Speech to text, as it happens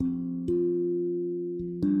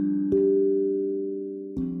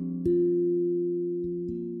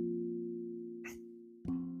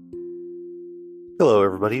Hello,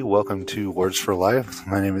 everybody. Welcome to Words for Life.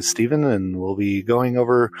 My name is Stephen, and we'll be going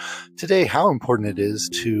over today how important it is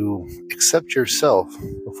to accept yourself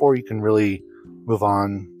before you can really move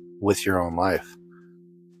on with your own life.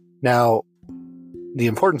 Now, the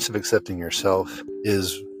importance of accepting yourself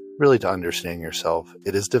is really to understand yourself.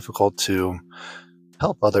 It is difficult to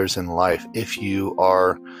help others in life if you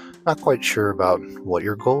are not quite sure about what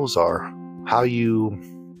your goals are, how you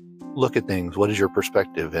look at things, what is your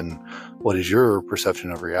perspective, and what is your perception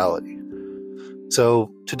of reality. So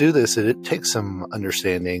to do this, it takes some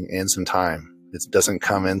understanding and some time. It doesn't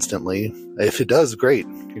come instantly. If it does, great,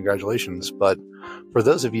 congratulations. But for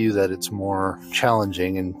those of you that it's more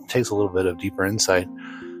challenging and takes a little bit of deeper insight,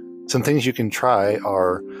 some things you can try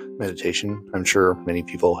are meditation. I'm sure many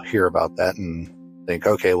people hear about that and think,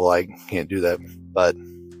 okay, well, I can't do that. But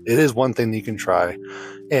it is one thing that you can try.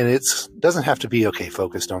 And it doesn't have to be, okay,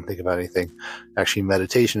 focus, don't think about anything. Actually,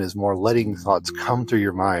 meditation is more letting thoughts come through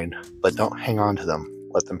your mind, but don't hang on to them.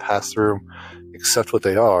 Let them pass through, accept what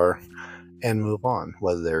they are, and move on.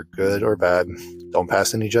 Whether they're good or bad, don't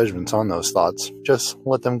pass any judgments on those thoughts. Just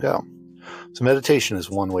let them go. So meditation is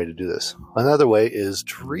one way to do this. Another way is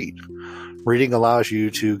to read. Reading allows you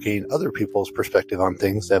to gain other people's perspective on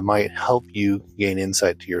things that might help you gain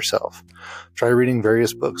insight to yourself. Try reading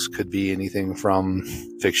various books. Could be anything from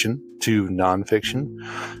fiction to nonfiction.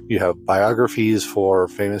 You have biographies for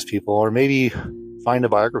famous people, or maybe find a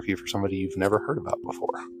biography for somebody you've never heard about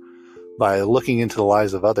before. By looking into the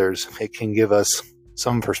lives of others, it can give us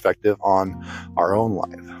some perspective on our own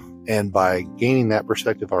life. And by gaining that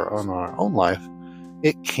perspective on our own life,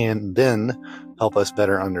 it can then help us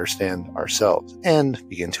better understand ourselves and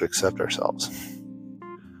begin to accept ourselves.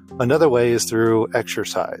 Another way is through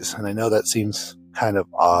exercise. And I know that seems kind of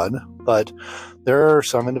odd, but there are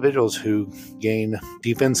some individuals who gain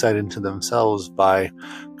deep insight into themselves by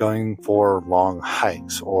going for long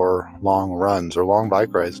hikes or long runs or long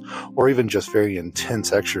bike rides, or even just very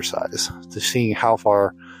intense exercise, to seeing how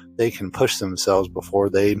far they can push themselves before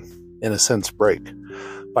they, in a sense, break.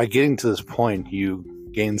 By getting to this point, you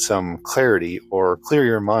gain some clarity or clear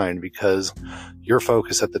your mind, because your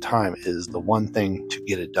focus at the time is the one thing to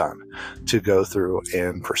get it done, to go through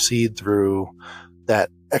and proceed through that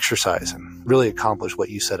exercise and really accomplish what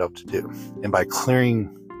you set out to do. And by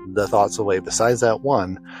clearing the thoughts away besides that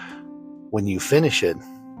one, when you finish it,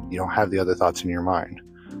 you don't have the other thoughts in your mind.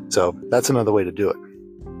 So that's another way to do it.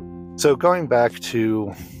 So going back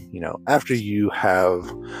to, after you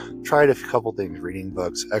have tried a couple things, reading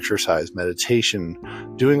books, exercise, meditation,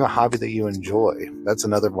 doing a hobby that you enjoy, that's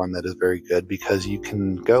another one that is very good, because you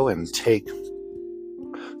can go and take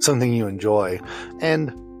something you enjoy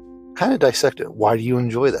and kind of dissect it. Why do you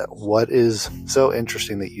enjoy that? What is so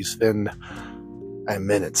interesting that you spend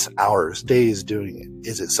minutes, hours, days doing it?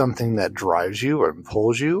 Is it something that drives you or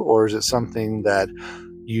pulls you, or is it something that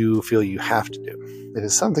you feel you have to do? If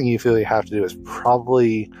it's something you feel you have to do, it's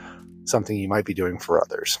probably something you might be doing for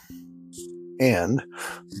others. And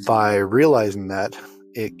by realizing that,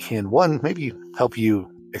 it can, one, maybe help you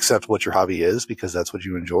accept what your hobby is because that's what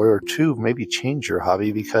you enjoy, or two, maybe change your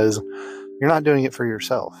hobby because you're not doing it for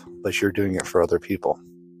yourself, but you're doing it for other people.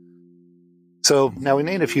 So now we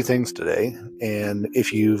named a few things today, and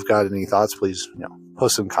if you've got any thoughts, please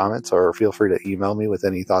post some comments or feel free to email me with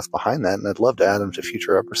any thoughts behind that, and I'd love to add them to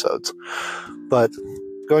future episodes. But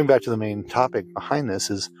going back to the main topic behind this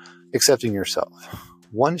is accepting yourself.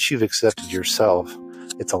 Once you've accepted yourself,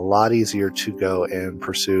 it's a lot easier to go and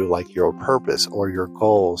pursue like your purpose or your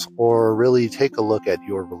goals, or really take a look at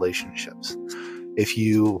your relationships. If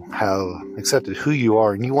you have accepted who you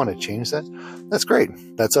are and you want to change that, that's great.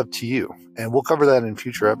 That's up to you. And we'll cover that in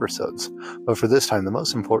future episodes. But for this time, the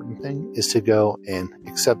most important thing is to go and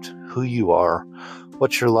accept who you are,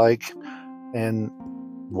 what you're like, and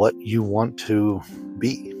what you want to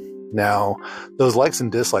be. Now, those likes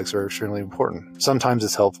and dislikes are extremely important. Sometimes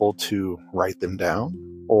it's helpful to write them down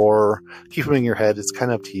or keep them in your head. It's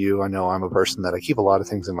kind of up to you. I know I'm a person that I keep a lot of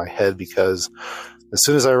things in my head because as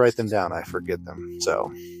soon as I write them down, I forget them. So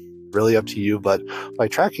really up to you. But by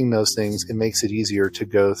tracking those things, it makes it easier to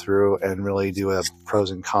go through and really do a pros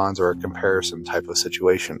and cons or a comparison type of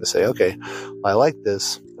situation to say, okay, I like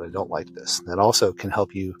this, but I don't like this. That also can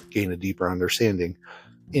help you gain a deeper understanding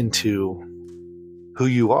into who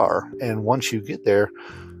you are. And once you get there,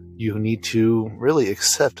 you need to really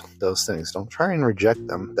accept those things. Don't try and reject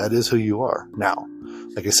them. That is who you are. Now,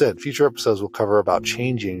 like I said, future episodes will cover about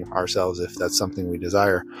changing ourselves if that's something we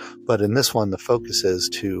desire. But in this one, the focus is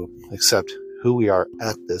to accept who we are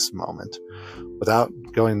at this moment. Without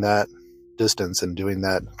going that distance and doing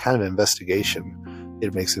that kind of investigation,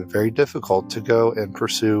 it makes it very difficult to go and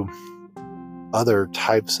pursue other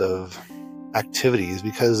types of activities,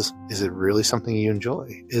 because is it really something you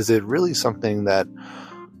enjoy? Is it really something that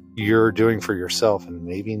you're doing for yourself, and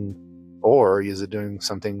maybe, or is it doing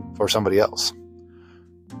something for somebody else?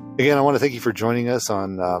 Again, I want to thank you for joining us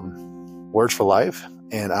on Words for Life,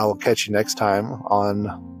 and I will catch you next time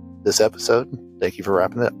on this episode. Thank you for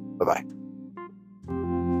wrapping it up. Bye-bye.